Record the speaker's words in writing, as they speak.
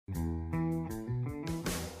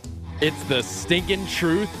It's the Stinkin'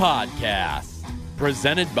 Truth Podcast,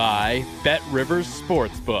 presented by Bet Rivers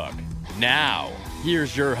Sportsbook. Now,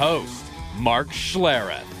 here's your host, Mark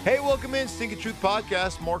Schlereth. Hey, welcome in, Stinkin' Truth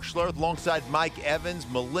Podcast. Mark Schlereth alongside Mike Evans,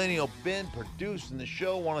 Millennial Ben, producing the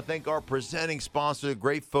show. Want to thank our presenting sponsor, the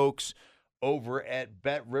great folks over at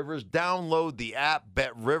Bet Rivers. Download the app,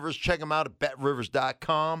 Bet Rivers. Check them out at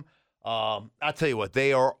betrivers.com. I'll tell you what,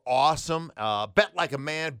 they are awesome. Bet like a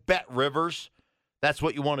man, Bet Rivers. That's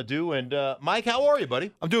what you want to do. And, Mike, how are you,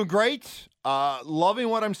 buddy? I'm doing great. Loving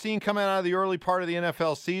what I'm seeing coming out of the early part of the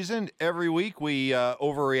NFL season. Every week we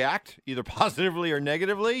overreact, either positively or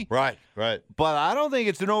negatively. Right. But I don't think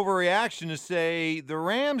it's an overreaction to say the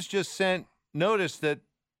Rams just sent notice that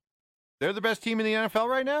they're the best team in the NFL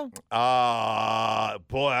right now.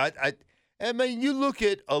 Boy, I mean, you look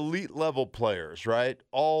at elite level players, right?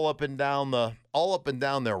 All up and down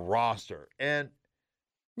their roster. And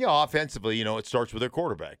offensively, it starts with their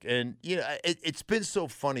quarterback. And, it's been so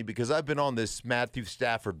funny because I've been on this Matthew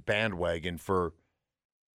Stafford bandwagon for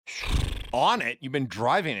On it. You've been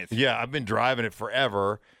driving it. Yeah, I've been driving it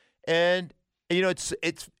forever. And, it's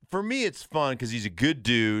for me, it's fun because he's a good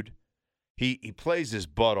dude. He plays his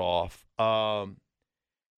butt off.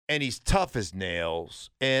 And he's tough as nails.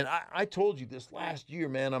 And I told you this last year,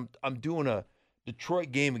 man, I'm doing a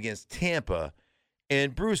Detroit game against Tampa,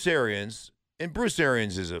 and Bruce Arians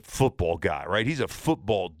is a football guy, right? He's a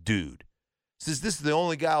football dude. Says, this is the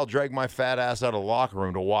only guy I'll drag my fat ass out of the locker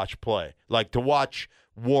room to watch play, like to watch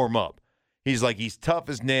warm up. He's like, he's tough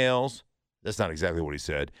as nails. That's not exactly what he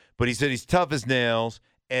said, but he said he's tough as nails.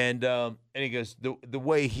 And he goes, the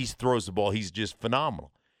way he throws the ball, he's just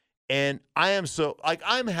phenomenal. And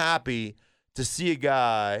I'm happy to see a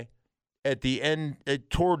guy at the end,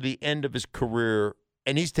 toward the end of his career,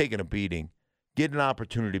 and he's taking a beating, get an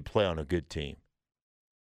opportunity to play on a good team,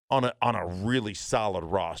 on a really solid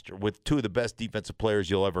roster with two of the best defensive players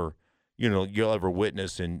you'll ever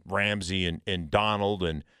witness in Ramsey and Donald,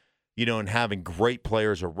 and having great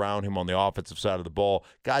players around him on the offensive side of the ball,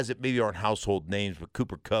 guys that maybe aren't household names, but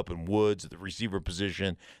Cooper Kupp and Woods at the receiver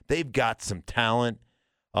position. They've got some talent,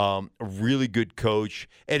 a really good coach.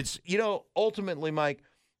 And it's, ultimately, Mike,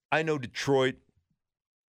 I know Detroit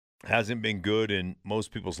hasn't been good in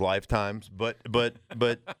most people's lifetimes, but I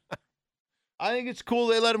think it's cool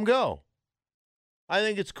they let him go. I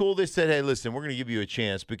think it's cool they said, "Hey, listen, we're going to give you a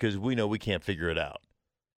chance because we know we can't figure it out."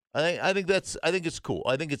 I think it's cool.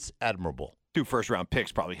 I think it's admirable. 2 first-round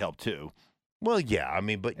picks probably help too. Well, yeah, I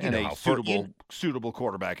mean, but and a suitable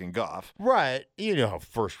quarterback in Goff. Right. You know how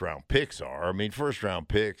first-round picks are. I mean, first-round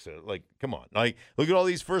picks, come on. Like, look at all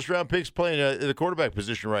these first-round picks playing the quarterback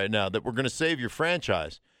position right now that we're going to save your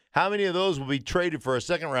franchise. How many of those will be traded for a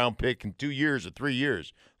second-round pick in 2 years or 3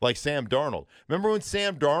 years, like Sam Darnold? Remember when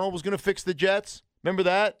Sam Darnold was going to fix the Jets? Remember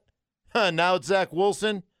that? Now it's Zach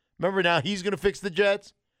Wilson. Remember now he's going to fix the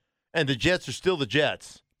Jets? And the Jets are still the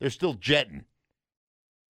Jets. They're still jetting.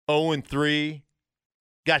 0-3.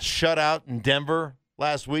 Got shut out in Denver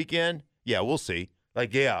last weekend. Yeah, we'll see.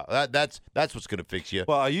 That's what's going to fix you.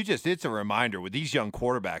 Well, it's a reminder with these young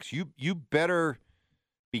quarterbacks, you better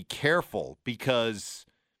be careful because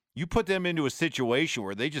you put them into a situation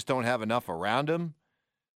where they just don't have enough around them.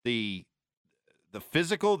 The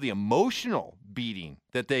physical, the emotional beating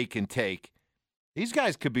that they can take, these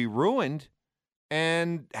guys could be ruined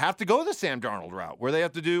and have to go the Sam Darnold route where they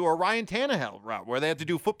have to do, or Ryan Tannehill route where they have to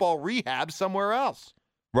do football rehab somewhere else.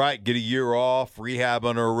 Right, get a year off, rehab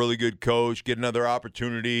under a really good coach, get another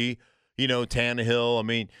opportunity. Tannehill, I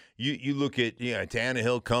mean, you look at,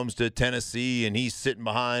 Tannehill comes to Tennessee and he's sitting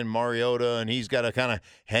behind Mariota and he's got to kind of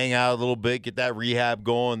hang out a little bit, get that rehab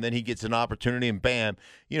going. Then he gets an opportunity and bam,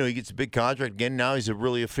 he gets a big contract again. Now he's a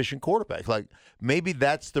really efficient quarterback. Like, maybe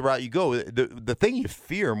that's the route you go. The thing you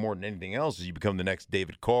fear more than anything else is you become the next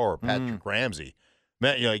David Carr or Patrick Ramsey.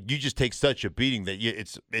 Man, you just take such a beating that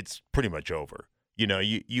it's pretty much over.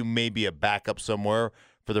 You may be a backup somewhere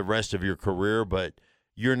for the rest of your career, but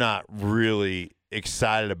you're not really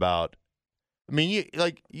excited about. I mean,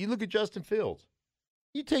 you look at Justin Fields.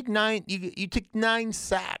 You take 9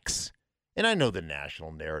 sacks. And I know the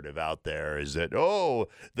national narrative out there is that,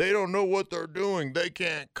 they don't know what they're doing. They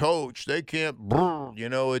can't coach. They can't,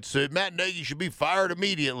 it's Matt Nagy should be fired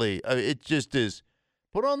immediately. It just is.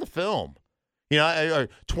 Put on the film.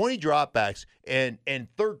 20 dropbacks and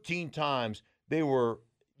 13 times they were,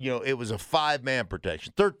 it was a 5-man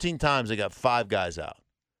protection. 13 times they got 5 guys out.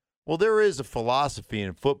 Well, there is a philosophy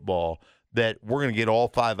in football that we're going to get all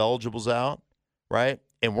 5 eligibles out, right?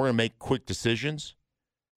 And we're going to make quick decisions.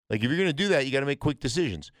 Like, if you're going to do that, you got to make quick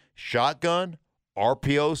decisions. Shotgun,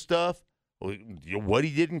 RPO stuff, what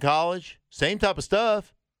he did in college, same type of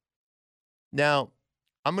stuff. Now,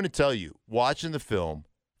 I'm going to tell you, watching the film,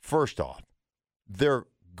 first off, they're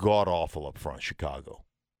god-awful up front, Chicago.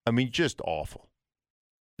 I mean, just awful.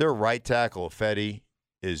 Their right tackle, Fetty,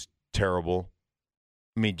 is terrible.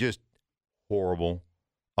 I mean, just horrible.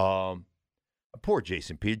 Poor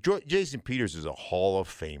Jason Peters. Jason Peters is a Hall of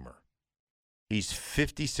Famer. He's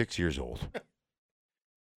 56 years old.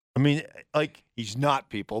 I mean, like, He's not,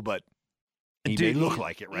 people, but he dude, may look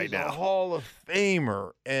like it right he's now. a Hall of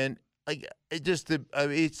Famer, and like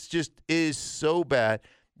it's just is so bad.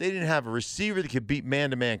 They didn't have a receiver that could beat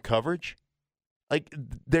man-to-man coverage. Like,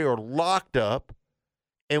 they are locked up,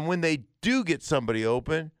 and when they do get somebody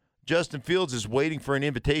open, Justin Fields is waiting for an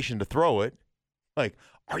invitation to throw it. Like,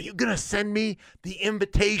 are you going to send me the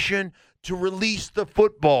invitation to release the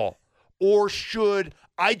football? Or should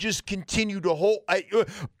I just continue to hold?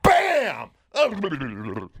 Bam!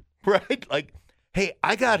 Right? Like, hey,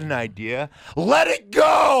 I got an idea. Let it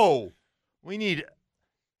go! We need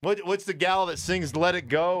what's the gal that sings Let It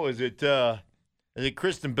Go? Is it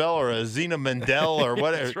Kristen Bell or Zena Mendel or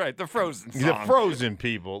whatever? That's right, the Frozen song. The Frozen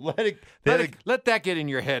people. Let that get in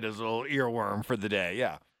your head as a little earworm for the day,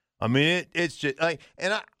 yeah. I mean, it's just like,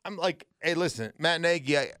 and I'm like, hey, listen, Matt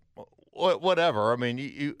Nagy, whatever. I mean,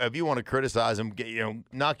 you if you want to criticize him,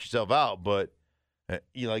 knock yourself out. But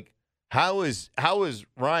you like, how is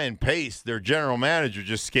Ryan Pace, their general manager,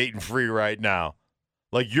 just skating free right now?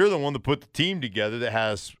 Like, you're the one that put the team together that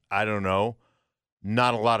has, I don't know,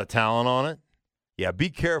 not a lot of talent on it. Yeah, be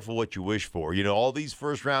careful what you wish for. All these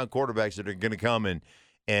first-round quarterbacks that are going to come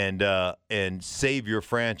and save your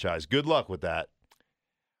franchise. Good luck with that.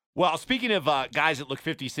 Well, speaking of guys that look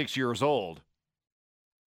 56 years old,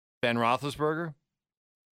 Ben Roethlisberger.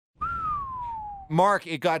 Mark,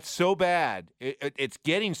 it got so bad. It's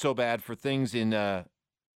getting so bad for things in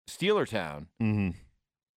Steeler Town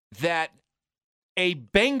that a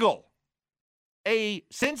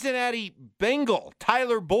Cincinnati Bengal,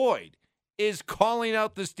 Tyler Boyd, is calling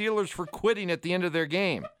out the Steelers for quitting at the end of their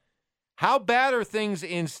game. How bad are things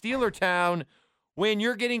in Steeler Town when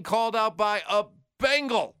you're getting called out by a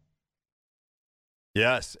Bengal?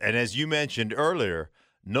 Yes, and as you mentioned earlier,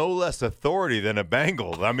 no less authority than a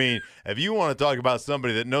Bengal. I mean, if you want to talk about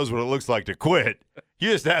somebody that knows what it looks like to quit,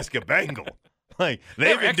 you just ask a Bengal. Like,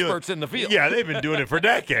 they're experts in the field. Yeah, they've been doing it for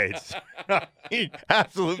decades. I mean,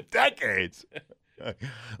 absolute decades.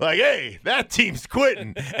 Like, hey, that team's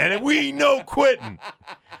quitting, and we know quitting.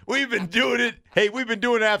 We've been doing it. Hey, we've been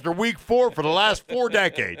doing it after week 4 for the last 4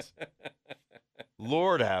 decades.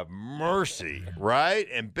 Lord have mercy, right?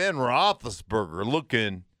 And Ben Roethlisberger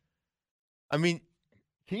looking, I mean,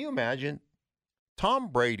 can you imagine? Tom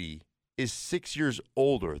Brady is 6 years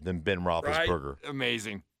older than Ben Roethlisberger. Right?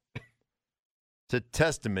 Amazing. It's a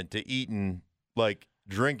testament to eating, like,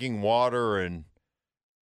 drinking water and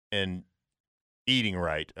eating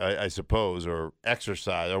right, I suppose, or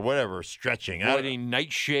exercise or whatever, stretching. Putting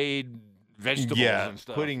nightshade vegetables and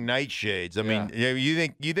stuff. Putting nightshades. I mean, you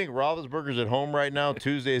think Roethlisberger's at home right now,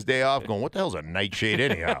 Tuesday's day off, going, what the hell's a nightshade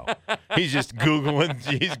anyhow? He's just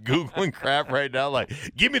Googling crap right now, like,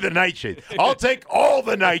 give me the nightshades. I'll take all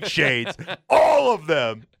the nightshades, all of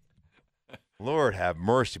them. Lord have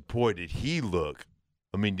mercy. Boy, did he look.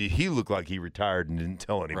 I mean, did he look like he retired and didn't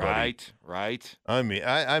tell anybody? Right. I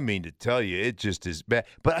mean to tell you, it just is bad.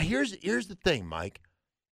 But here's the thing, Mike.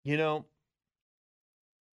 It's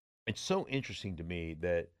so interesting to me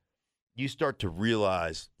that you start to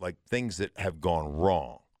realize, like, things that have gone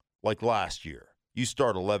wrong. Like last year, you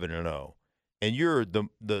start 11-0, and you're the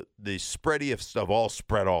spreadiest of all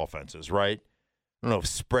spread offenses, right? I don't know if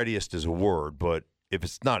spreadiest is a word, but if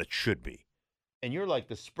it's not, it should be. And you're like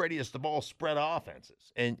the spreadiest of all spread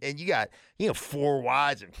offenses. And you got, 4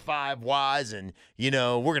 wides and 5 wides, and, we're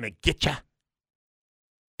going to get you.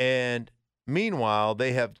 And meanwhile,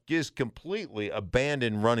 they have just completely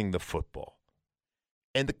abandoned running the football.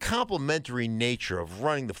 And the complementary nature of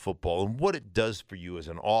running the football and what it does for you as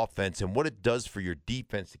an offense and what it does for your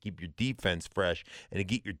defense to keep your defense fresh and to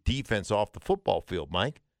get your defense off the football field,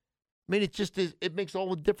 Mike. I mean, it just is, it makes all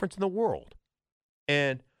the difference in the world.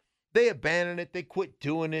 And they abandon it. They quit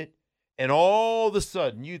doing it. And all of a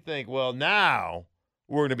sudden, you think, well, now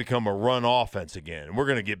we're going to become a run offense again. We're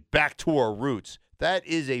going to get back to our roots. That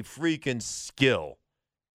is a freaking skill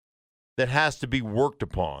that has to be worked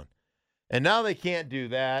upon. And now they can't do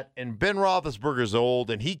that. And Ben Roethlisberger's old,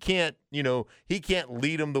 and he can't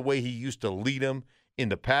lead them the way he used to lead them in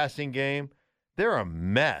the passing game. They're a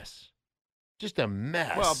mess. Just a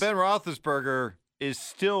mess. Well, Ben Roethlisberger is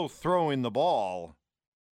still throwing the ball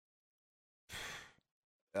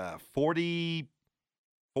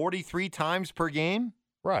 43 times per game.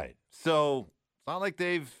 Right. So it's not like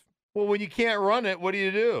they've Well, when you can't run it, what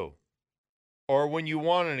do? Or when you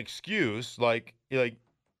want an excuse, like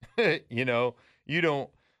you know, you don't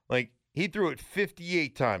like he threw it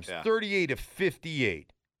 58 times, 38 of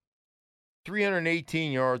 58,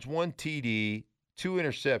 318 yards, 1 TD, 2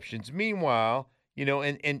 interceptions. Meanwhile,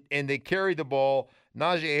 and they carried the ball.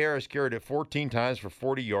 Najee Harris carried it 14 times for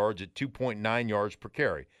 40 yards at 2.9 yards per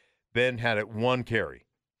carry. Ben had it 1 carry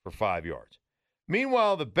for 5 yards.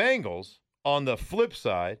 Meanwhile, the Bengals, on the flip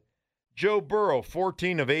side, Joe Burrow,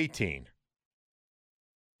 14 of 18.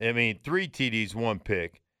 3 TDs, 1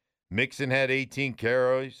 pick. Mixon had 18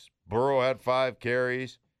 carries. Burrow had 5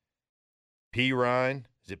 carries. Pirine.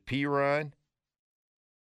 Is it Pirine?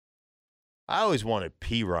 I always wanted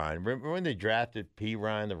Pirine. Remember when they drafted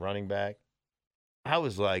Pirine, the running back? I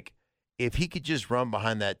was like, if he could just run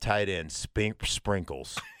behind that tight end,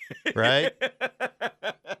 Sprinkles, right?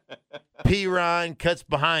 Pirine cuts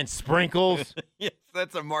behind Sprinkles. Yes,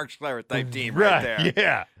 that's a Mark Schlereth type team right there.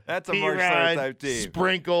 Yeah. That's a Mark Schlereth type team.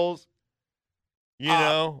 Sprinkles.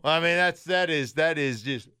 That is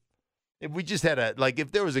just, if we just had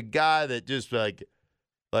if there was a guy that just like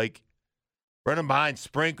running behind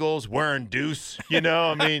Sprinkles, wearing deuce,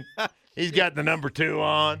 he's got the number 2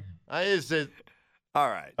 on. All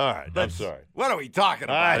right. I'm sorry. What are we talking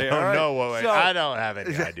about here? I don't know. I don't have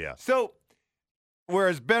any idea. So,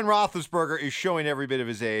 whereas Ben Roethlisberger is showing every bit of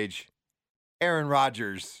his age, Aaron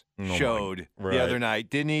Rodgers showed the other night,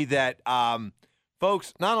 didn't he? That,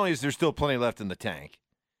 folks, not only is there still plenty left in the tank,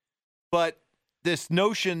 but this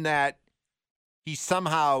notion that he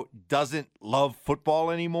somehow doesn't love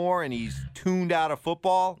football anymore and he's tuned out of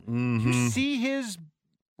football. Mm-hmm. You see his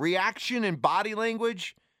reaction and body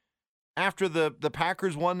language after the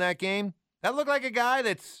Packers won that game? That looked like a guy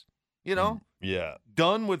that's,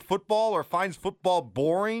 done with football or finds football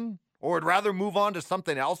boring or would rather move on to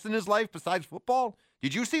something else in his life besides football.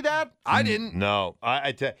 Did you see that? I didn't. No.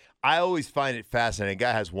 I always find it fascinating. A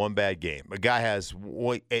guy has one bad game. A guy has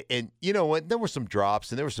and you know what? There were some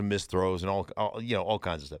drops and there were some missed throws and all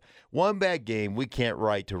kinds of stuff. One bad game, we can't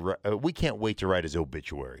wait to write his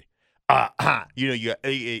obituary. You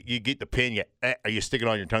get the pin. You stick it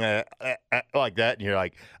on your tongue like that, and you're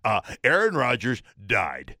like, Aaron Rodgers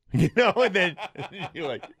died. And then you're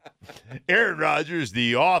like, Aaron Rodgers,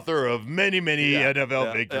 the author of many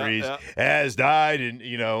NFL victories, has died,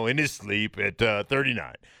 in his sleep at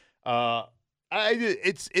 39.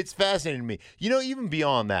 It's fascinating to me. Even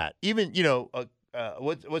beyond that,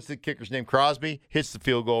 what's the kicker's name? Crosby hits the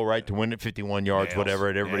field goal right to win at 51 yards, nails, whatever.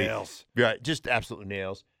 And everybody, nails. Right, just absolute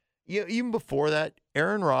nails. Even before that,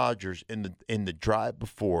 Aaron Rodgers in the drive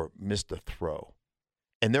before missed a throw.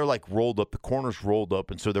 And they're like rolled up, the corner's rolled up,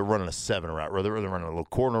 and so they're running a 7 route, or they're running a little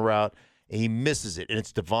corner route, and he misses it. And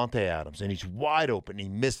it's Devontae Adams, and he's wide open, and he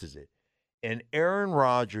misses it. And Aaron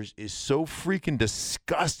Rodgers is so freaking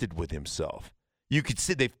disgusted with himself. You could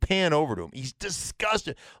see they've panned over to him. He's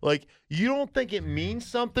disgusted. Like, you don't think it means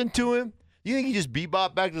something to him? You think he just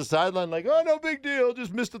bebop back to the sideline like, oh, no big deal,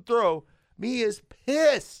 just missed a throw. He is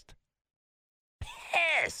pissed.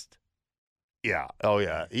 Pissed. Yeah. Oh,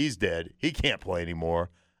 yeah. He's dead. He can't play anymore.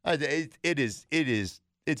 It's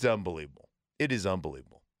unbelievable. It is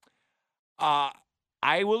unbelievable.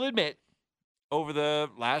 I will admit, over the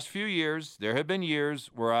last few years, there have been years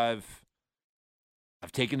where I've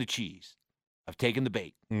taken the cheese. I've taken the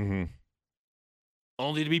bait. Mm-hmm.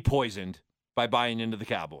 Only to be poisoned by buying into the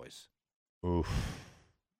Cowboys. Oof.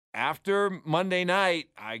 After Monday night,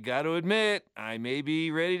 I got to admit, I may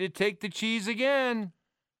be ready to take the cheese again.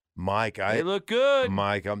 Mike, they look good.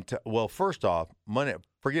 Mike, well, first off, Monday,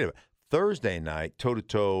 forget it. Thursday night,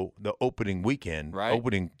 toe-to-toe, the opening weekend,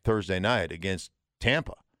 opening Thursday night against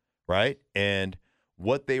Tampa, right? And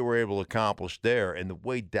what they were able to accomplish there and the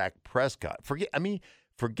way Dak Prescott, forget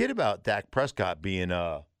about Dak Prescott being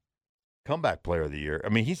a comeback player of the year.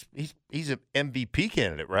 He's an MVP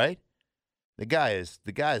candidate, right? The guy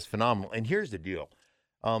is phenomenal. And here's the deal.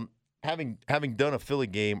 Having done a Philly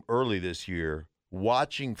game early this year,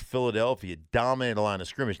 watching Philadelphia dominate a line of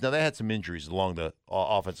scrimmage. Now, they had some injuries along the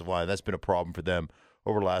offensive line. That's been a problem for them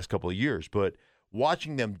over the last couple of years. But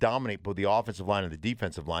watching them dominate both the offensive line and the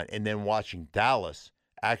defensive line, and then watching Dallas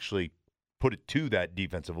actually put it to that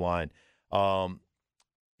defensive line,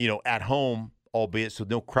 at home, albeit, so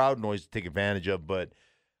no crowd noise to take advantage of. But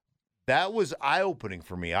that was eye-opening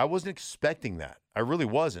for me. I wasn't expecting that. I really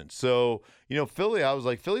wasn't. So, Philly, I was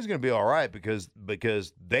like, Philly's going to be all right because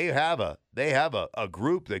they have a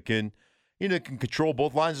group that can control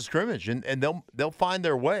both lines of scrimmage and they'll find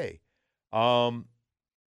their way. I'm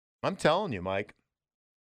telling you, Mike,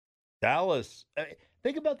 Dallas,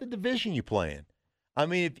 think about the division you play in. I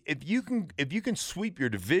mean, if you can sweep your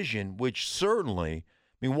division, which certainly,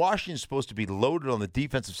 I mean, Washington's supposed to be loaded on the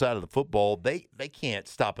defensive side of the football. They can't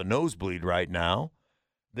stop a nosebleed right now.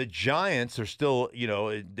 The Giants are still,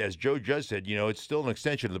 as Joe Judge said, it's still an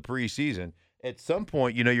extension of the preseason. At some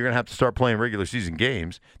point, you're going to have to start playing regular season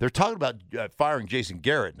games. They're talking about firing Jason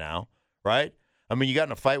Garrett now, right? I mean, you got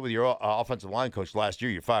in a fight with your offensive line coach last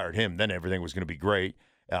year. You fired him. Then everything was going to be great.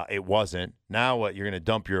 It wasn't. Now what? You're going to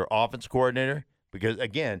dump your offense coordinator? Because,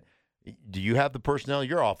 again, do you have the personnel?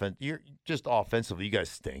 Your offense, you're just offensively, you guys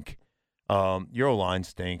stink. Your O-line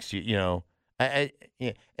stinks. And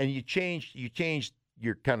you changed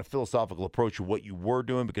your kind of philosophical approach to what you were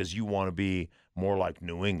doing because you want to be more like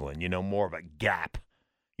New England, more of a gap.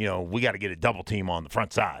 We got to get a double team on the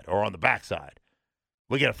front side or on the back side.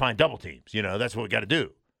 We got to find double teams. That's what we got to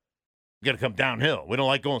do. We got to come downhill. We don't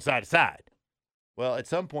like going side to side. Well, at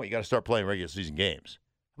some point, you got to start playing regular season games.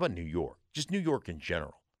 How about New York? Just New York in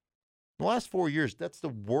general. In the last 4 years, that's the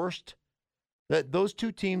worst. Those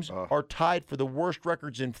two teams are tied for the worst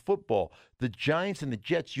records in football. The Giants and the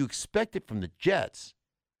Jets, you expect it from the Jets.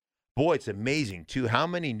 Boy, it's amazing, too, how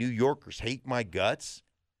many New Yorkers hate my guts.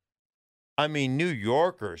 I mean, New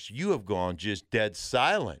Yorkers, you have gone just dead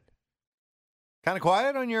silent. Kind of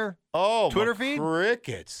quiet on your Twitter feed?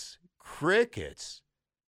 Crickets.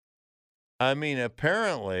 I mean,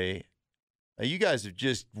 apparently, you guys have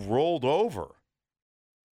just rolled over.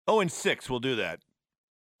 0-6, we'll do that.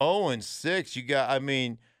 0-6,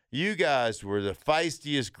 you guys were the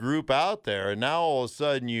feistiest group out there, and now all of a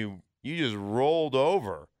sudden you just rolled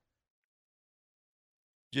over.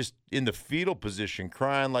 Just in the fetal position,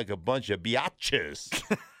 crying like a bunch of biatches.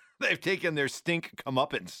 They've taken their stink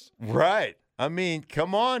comeuppance. Right. I mean,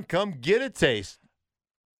 come on, come get a taste.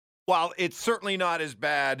 While it's certainly not as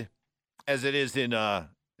bad as it is in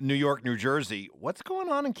New York, New Jersey, what's going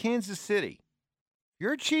on in Kansas City?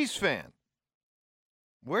 You're a Chiefs fan.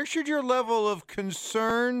 Where should your level of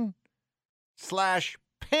concern/panic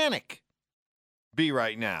be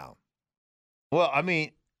right now? Well, I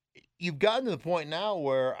mean, you've gotten to the point now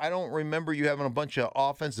where I don't remember you having a bunch of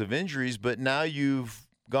offensive injuries, but now you've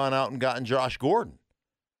gone out and gotten Josh Gordon.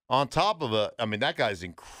 On top of that guy's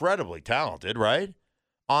incredibly talented, right?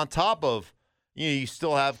 On top of, you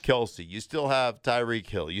still have Kelsey. You still have Tyreek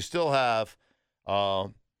Hill. You still have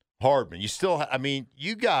Hardman. You still have,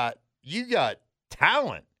 you got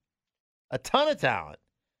talent, a ton of talent.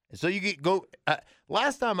 And so you go.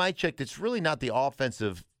 Last time I checked, it's really not the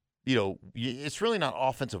offensive. It's really not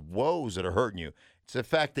offensive woes that are hurting you. It's the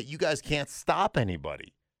fact that you guys can't stop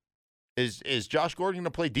anybody. Is Josh Gordon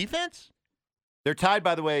going to play defense? They're tied,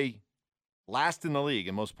 by the way, last in the league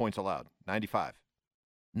in most points allowed, 95.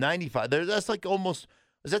 95. That's like almost.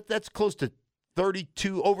 That's close to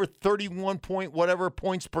 32, over 31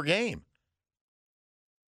 points per game.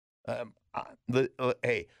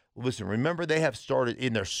 Hey, listen, remember they have started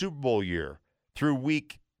in their Super Bowl year through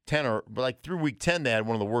week 10 through week 10 they had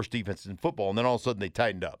one of the worst defenses in football, and then all of a sudden they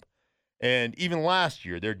tightened up. And even last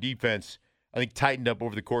year, their defense, I think, tightened up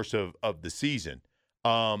over the course of the season.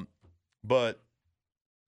 But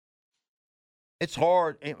it's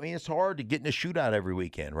hard. It's hard to get in a shootout every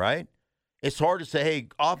weekend, right? It's hard to say, hey,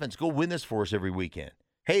 offense, go win this for us every weekend.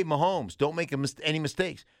 Hey, Mahomes, don't make any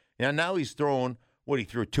mistakes. Now he's throwing, he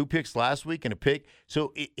threw 2 picks last week and a pick.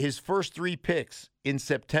 So his first 3 picks in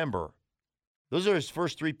September, those are his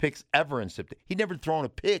first 3 picks ever in September. He'd never thrown a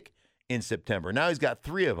pick in September. Now he's got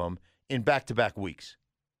 3 of them in back-to-back weeks.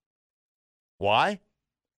 Why?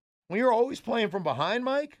 When you're always playing from behind,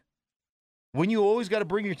 Mike, when you always got to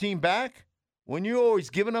bring your team back, when you're always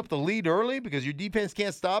giving up the lead early because your defense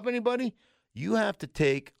can't stop anybody, you have to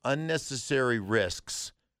take unnecessary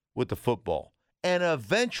risks with the football. And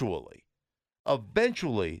eventually,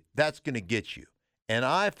 that's going to get you. And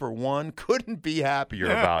I, for one, couldn't be happier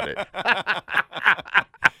about it.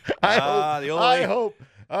 I hope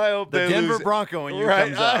the Denver Bronco in you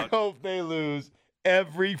comes out. I hope they lose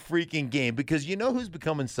every freaking game because you know who's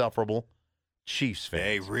become insufferable? Chiefs fans.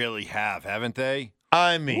 They really have, haven't they?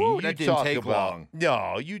 Woo, that didn't take long.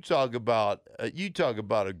 No, you talk about a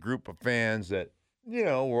group of fans that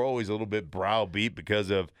were always a little bit browbeat because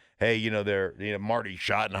of they're Marty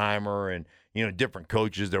Schottenheimer and different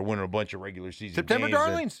coaches. They're winning a bunch of regular season September games.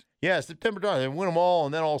 Darlings. September Darlings. They win them all,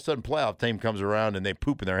 and then all of a sudden, playoff team comes around and they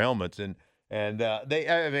poop in their helmets and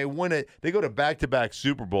they win it. They go to back-to-back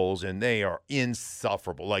Super Bowls and they are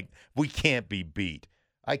insufferable. Like, we can't be beat.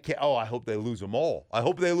 I hope they lose them all. I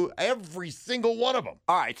hope they lose every single one of them.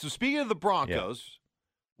 All right, so speaking of the Broncos,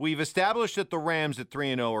 we've established that the Rams at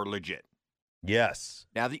 3-0 are legit. Yes.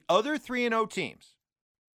 Now, the other 3-0 teams,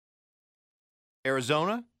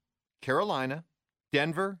 Arizona, Carolina,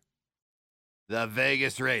 Denver, the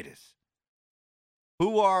Vegas Raiders.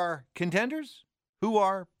 Who are contenders? Who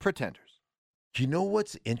are pretenders? Do you know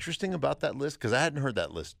what's interesting about that list? Because I hadn't heard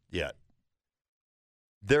that list yet.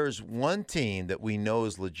 There's one team that we know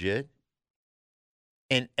is legit,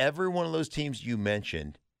 and every one of those teams you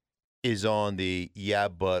mentioned is on the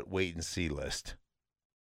but wait and see list.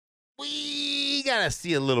 We got to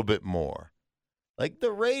see a little bit more. Like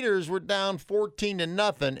the Raiders were down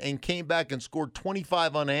 14-0 and came back and scored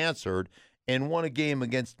 25 unanswered and won a game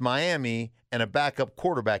against Miami and a backup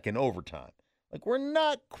quarterback in overtime. Like, we're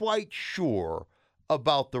not quite sure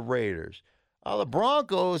about the Raiders. The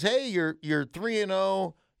Broncos, hey, you're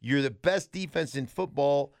 3-0. You're the best defense in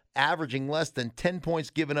football, averaging less than 10 points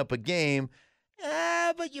given up a game.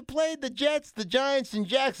 But you played the Jets, the Giants, and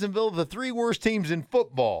Jacksonville, the three worst teams in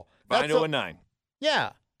football. 9-9.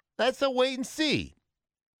 Yeah, that's a wait and see.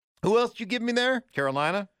 Who else did you give me there?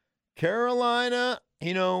 Carolina,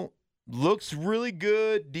 Looks really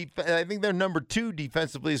good. I think they're number 2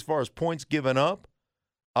 defensively as far as points given up.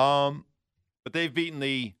 But they've beaten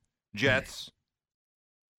the Jets,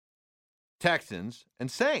 Texans,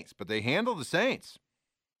 and Saints. But they handled the Saints.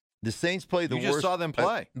 The Saints played the worst. You just saw them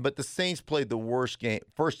play. But the Saints played the worst game.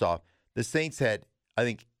 First off, the Saints had, I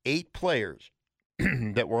think, 8 players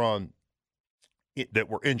that were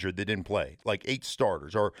injured that didn't play, like 8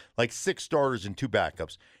 starters or like 6 starters and 2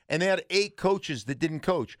 backups. And they had 8 coaches that didn't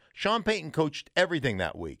coach. Sean Payton coached everything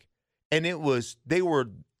that week. And they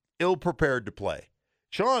were ill-prepared to play.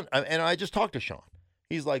 Sean, and I just talked to Sean.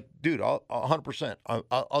 He's like, dude, 100%.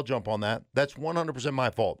 I'll jump on that. That's 100%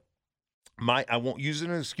 my fault. I won't use it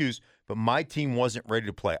as an excuse, but my team wasn't ready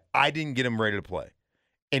to play. I didn't get them ready to play.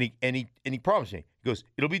 And he promised me. He goes,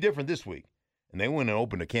 it'll be different this week. And they went and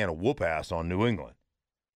opened a can of whoop ass on New England.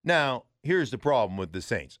 Now, here's the problem with the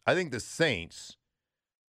Saints. I think the Saints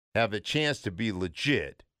have a chance to be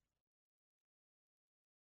legit,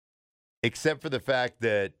 except for the fact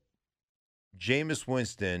that Jameis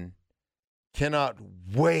Winston cannot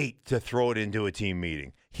wait to throw it into a team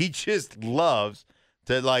meeting. He just loves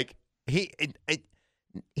to, he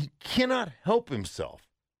cannot help himself.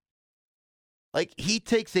 Like, he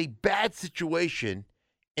takes a bad situation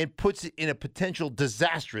and puts it in a potential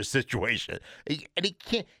disastrous situation. And he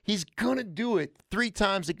can't. He's going to do it 3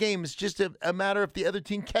 times a game. It's just a matter if the other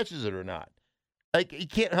team catches it or not. Like, he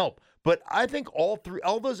can't help. But I think all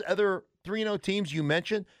those other 3-0 teams you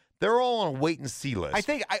mentioned, they're all on a wait-and-see list. I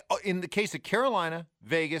think in the case of Carolina,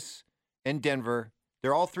 Vegas, and Denver,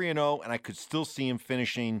 they're all 3-0, and I could still see them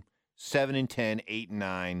finishing 7-10,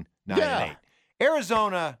 8-9, 9-8.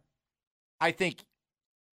 Arizona, I think,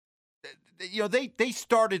 they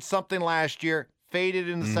started something last year, faded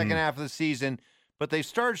in the second half of the season, but they've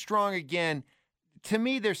started strong again. To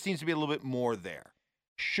me, there seems to be a little bit more there.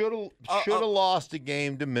 Should have lost a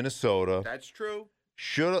game to Minnesota. That's true.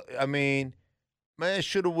 Should have, would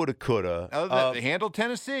have, could have. They handled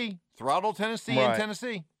Tennessee, throttled Tennessee in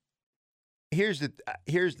Tennessee. Here's the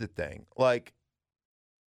thing. Like,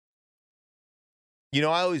 I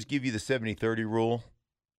always give you the 70-30 rule.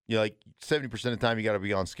 70% of the time you got to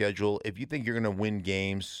be on schedule. If you think you're going to win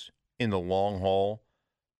games in the long haul,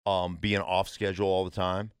 being off schedule all the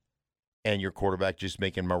time, and your quarterback just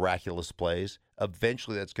making miraculous plays,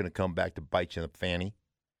 eventually that's going to come back to bite you in the fanny.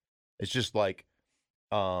 It's just like,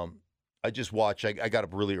 I just watched. I got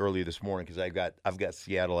up really early this morning because I've got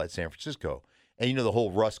Seattle at San Francisco, and the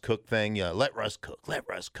whole Russ Cook thing. Let Russ cook. Let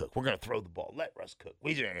Russ cook. We're going to throw the ball. Let Russ cook.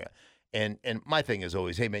 And my thing is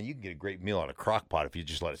always, hey, man, you can get a great meal out of crock pot if you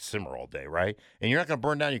just let it simmer all day, right? And you're not going to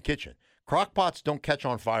burn down your kitchen. Crock pots don't catch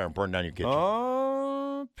on fire and burn down your kitchen.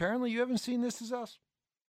 Apparently you haven't seen This Is Us.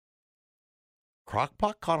 Crock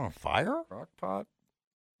pot caught on fire? Crock pot.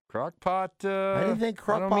 I didn't think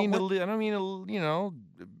crock pot. I don't mean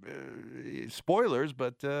spoilers,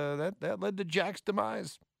 but that led to Jack's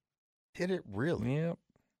demise. Did it really? Yep.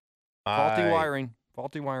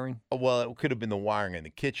 Faulty wiring. Well, it could have been the wiring in the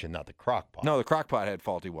kitchen, not the crock pot. No, the crock pot had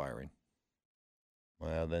faulty wiring.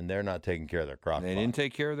 Well, then they're not taking care of their crock pot. They didn't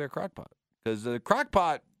take care of their crock pot because the crock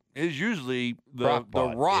pot is usually the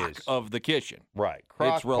rock of the kitchen. Right.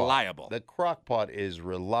 It's reliable. The crock pot is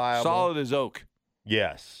reliable. Solid as oak.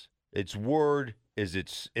 Yes. Its word is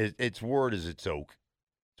its oak. Its word is its oak.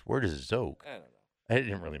 I don't know. It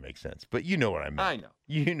didn't really make sense, but you know what I meant. I know.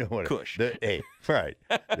 You know what Cush. Hey, right.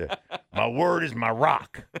 My word is my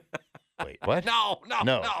rock. Wait, what?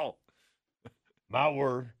 No. My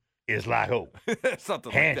word is like hope.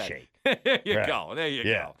 Something Handshake. There you Right. go. There you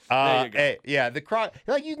Yeah. go. There you go. Hey, yeah, the crock.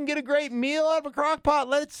 Like, you can get a great meal out of a crock pot.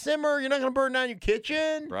 Let it simmer. You're not going to burn down your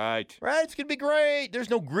kitchen. Right. Right? It's going to be great. There's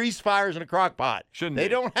no grease fires in a crock pot. Shouldn't They be.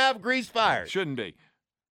 don't have grease fires. Shouldn't be.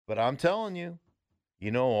 But I'm telling you,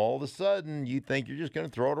 all of a sudden, you think you're just going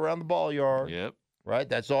to throw it around the ball yard. Yep. Right?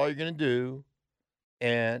 That's all you're going to do.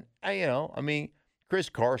 And, Chris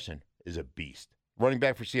Carson is a beast. Running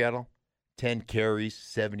back for Seattle, 10 carries,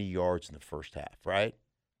 70 yards in the first half, right?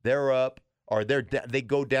 They're up, or they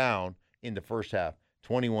go down in the first half,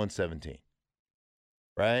 21-17,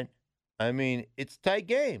 right? It's a tight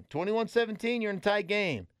game. 21-17, you're in a tight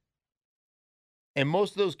game. And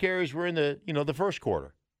most of those carries were in the first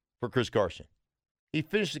quarter for Chris Carson. He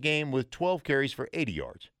finished the game with 12 carries for 80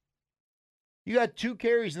 yards. You got 2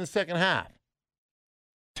 carries in the second half.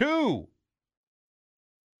 2.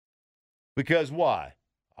 Because why?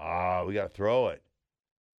 We got to throw it.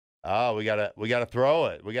 We got to throw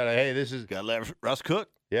it. This is Got to let Russ cook.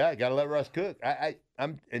 Yeah, got to let Russ cook.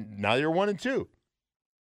 And now you're 1-2.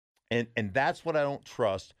 And that's what I don't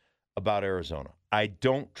trust about Arizona. I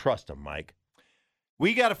don't trust them, Mike.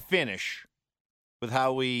 We got to finish with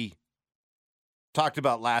how we talked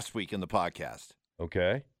about last week in the podcast.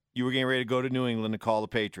 Okay. You were getting ready to go to New England to call the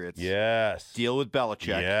Patriots. Yes. Deal with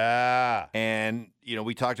Belichick. Yeah. And,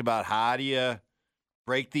 we talked about how do you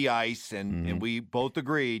break the ice, and we both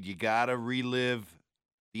agreed you got to relive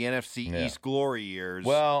the NFC East glory years.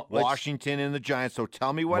 Well, Washington and the Giants. So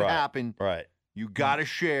tell me what happened. Right. You got to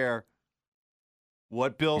share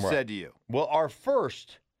what Bill said to you. Well,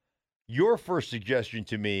 your first suggestion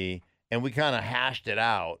to me, and we kind of hashed it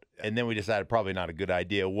out, and then we decided probably not a good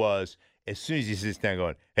idea, was as soon as he sits down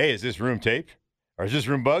going, hey, is this room taped? Or is this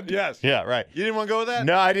room bugged? Yes. Yeah, right. You didn't want to go with that?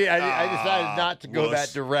 No, I didn't. I decided not to go wuss.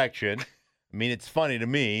 that direction. It's funny to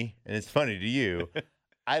me, and it's funny to you.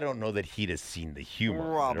 I don't know that he'd have seen the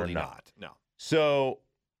humor. Probably or not. No. So,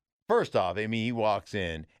 first off, he walks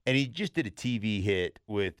in, and he just did a TV hit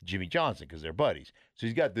with Jimmy Johnson because they're buddies. So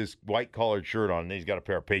he's got this white-collared shirt on, and he's got a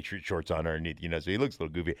pair of Patriot shorts on underneath, so he looks a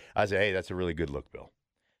little goofy. I say, hey, that's a really good look, Bill.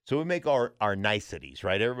 So we make our niceties,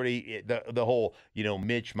 right? Everybody, the whole,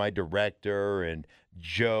 Mitch, my director, and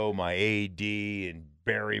Joe, my AD, and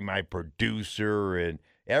Barry, my producer, and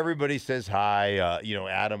everybody says hi.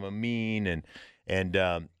 Adam Amin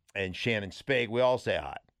and Shannon Spake, we all say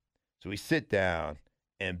hi. So we sit down,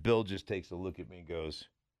 and Bill just takes a look at me and goes,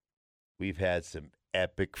 we've had some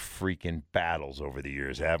epic freaking battles over the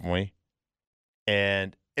years, haven't we?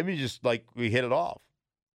 And just like we hit it off.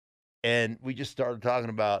 And we just started talking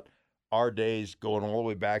about our days going all the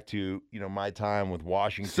way back to, my time with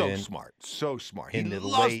Washington. So smart. In He the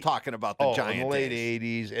loves late- talking about the Giant in the late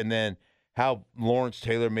days. 80s. And then how Lawrence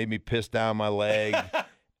Taylor made me piss down my leg.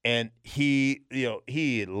 And he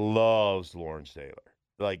loves Lawrence Taylor.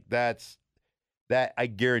 Like that, I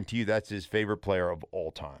guarantee you that's his favorite player of all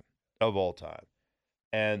time.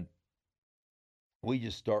 And we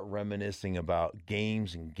just start reminiscing about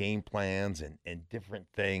games and game plans and different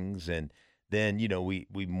things. And then, we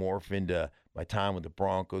morph into my time with the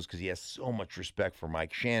Broncos because he has so much respect for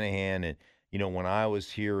Mike Shanahan. And, when I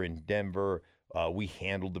was here in Denver, we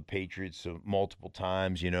handled the Patriots multiple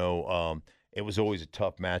times. It was always a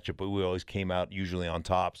tough matchup, but we always came out usually on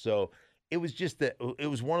top. So it was just it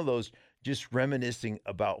was one of those just reminiscing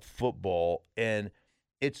about football. And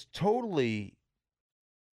it's totally...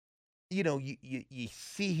 you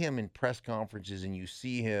see him in press conferences and you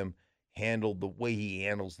see him handle the way he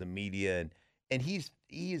handles the media, and he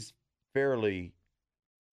is fairly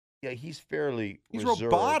He's reserved.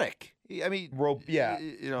 robotic. yeah.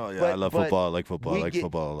 I love football. I like football. I like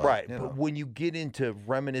football a lot. Right, but when you get into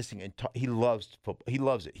reminiscing and he loves football. He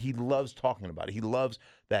loves it. He loves talking about it. He loves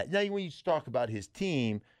that. Now, when you talk about his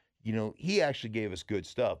team, he actually gave us good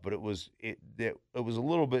stuff, but it was a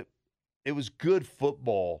little bit. It was good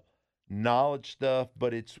football knowledge stuff,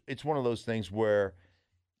 but it's one of those things where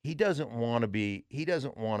he doesn't want to be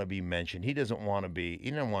mentioned. He doesn't want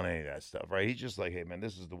any of that stuff, right? He's just like, hey man,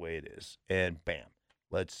 this is the way it is, and bam,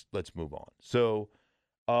 let's move on. So,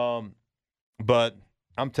 but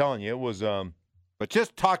I'm telling you, it was But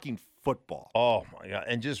just talking football, oh my god,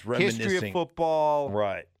 and just reminiscing history of football,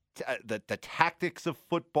 right? The tactics of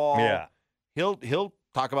football. Yeah, he'll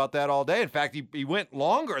talk about that all day. In fact, he went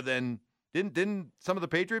longer than. Didn't some of the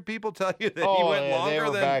Patriot people tell you that he went longer they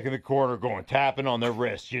were than back in the corner tapping on their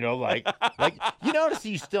wrists, like you notice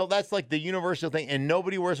that's like the universal thing, and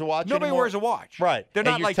nobody wears a watch Nobody anymore. wears a watch. Right. They're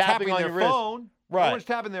And not you're like tapping on their your wrist. phone. Right. No one's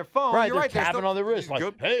tapping their phone. Right, You're they're right. tapping on their wrist like,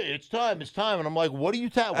 hey, it's time. And I'm like, what do you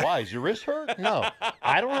tap? Why? Is your wrist hurt? No.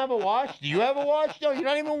 I don't have a watch. Do you have a watch? No, you're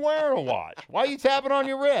not even wearing a watch. Why are you tapping on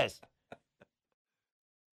your wrist?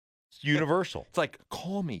 It's universal. It's like,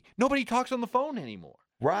 call me. Nobody talks on the phone anymore,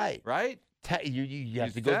 Right. right? You have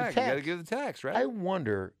Use to go to text. text. You got to give the text, right? I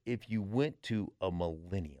wonder if you went to a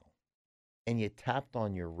millennial and you tapped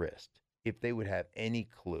on your wrist, if they would have any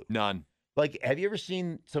clue. None. Like, have you ever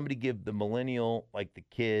seen somebody give the millennial, like the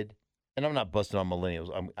kid, and I'm not busting on millennials,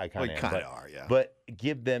 I kind We of kind of are, yeah. but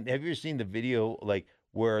give them, have you ever seen the video, like,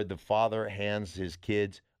 where the father hands his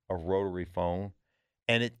kids a rotary phone?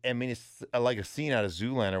 And it's like a scene out of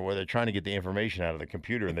Zoolander where they're trying to get the information out of the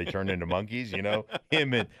computer and they turn into monkeys, you know?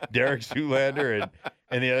 Him and Derek Zoolander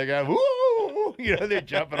and the other guy, woo! You know, they're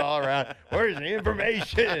jumping all around. Where's the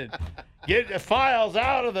information? Get the files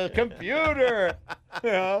out of the computer.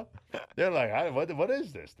 You know? They're like, what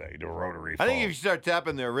is this thing? The rotary phone. I think if you start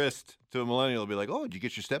tapping their wrist to a millennial, they'll be like, "Oh, did you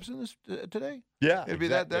get your steps in this today?" Yeah. It'd be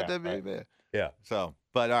exactly. that'd be Right. bad. Yeah. So,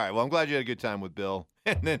 but all right. Well, I'm glad you had a good time with Bill,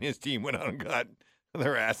 and then his team went out and got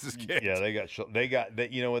their asses kicked. Yeah, they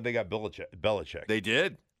got you know what, they got Belichick. They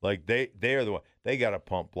did. Like they are the one. They got a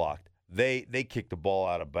pump blocked. They kicked the ball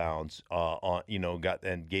out of bounds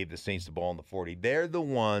gave the Saints the ball in the 40. They're the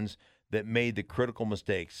ones that made the critical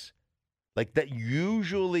mistakes. Like that,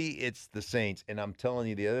 usually it's the Saints. And I'm telling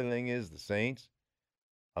you, the other thing is the Saints.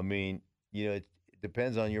 I mean, it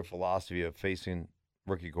depends on your philosophy of facing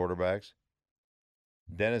rookie quarterbacks.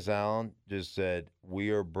 Dennis Allen just said, "We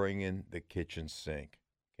are bringing the kitchen sink.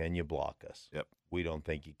 Can you block us?" Yep. We don't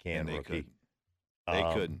think you can, And they rookie. couldn't.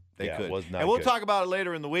 They couldn't. They yeah, couldn't. It was not and we'll good. talk about it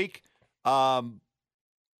later in the week.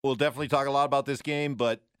 We'll definitely talk a lot about this game,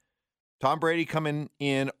 but Tom Brady coming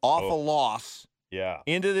in off a loss Yeah.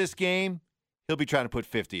 into this game, he'll be trying to put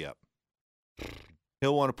 50 up.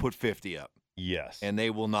 He'll want to put 50 up, Yes. and they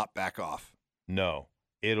will not back off. No.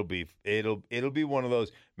 It'll be one of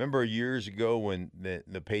those. Remember years ago when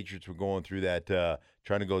the Patriots were going through that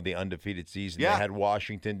trying to go the undefeated season. Yeah. They had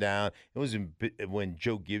Washington down. It was when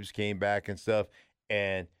Joe Gibbs came back and stuff,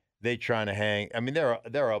 and they trying to hang. I mean,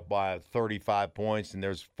 they're up by 35 points, and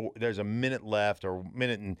there's a minute left or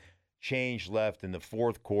minute and change left in the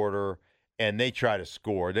fourth quarter, and they try to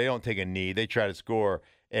score. They don't take a knee. They try to score.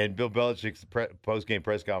 And Bill Belichick's post-game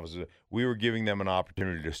press conference, we were giving them an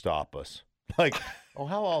opportunity to stop us. Like, oh,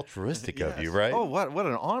 how altruistic of you, right? Oh, what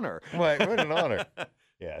an honor. What an honor.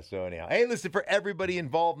 Yeah, so anyhow. Hey, listen, for everybody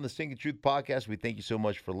involved in the Stinking Truth podcast, we thank you so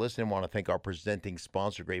much for listening. Want to thank our presenting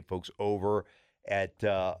sponsor, great folks over at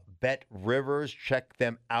Bet Rivers. Check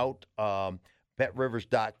them out,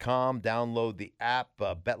 betrivers.com. Download the app,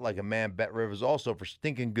 Bet Like a Man, Bet Rivers. Also for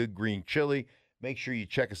Stinking Good Green Chili, make sure you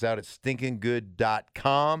check us out at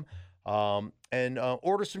stinkinggood.com and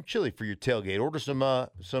order some chili for your tailgate. Order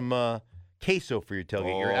some queso for your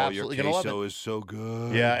tailgate. You're absolutely going to love it. Your queso is so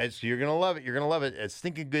good. Yeah, you're going to love it. You're going to love it at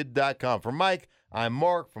stinkinggood.com. For Mike, I'm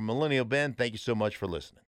Mark from Millennial Ben. Thank you so much for listening.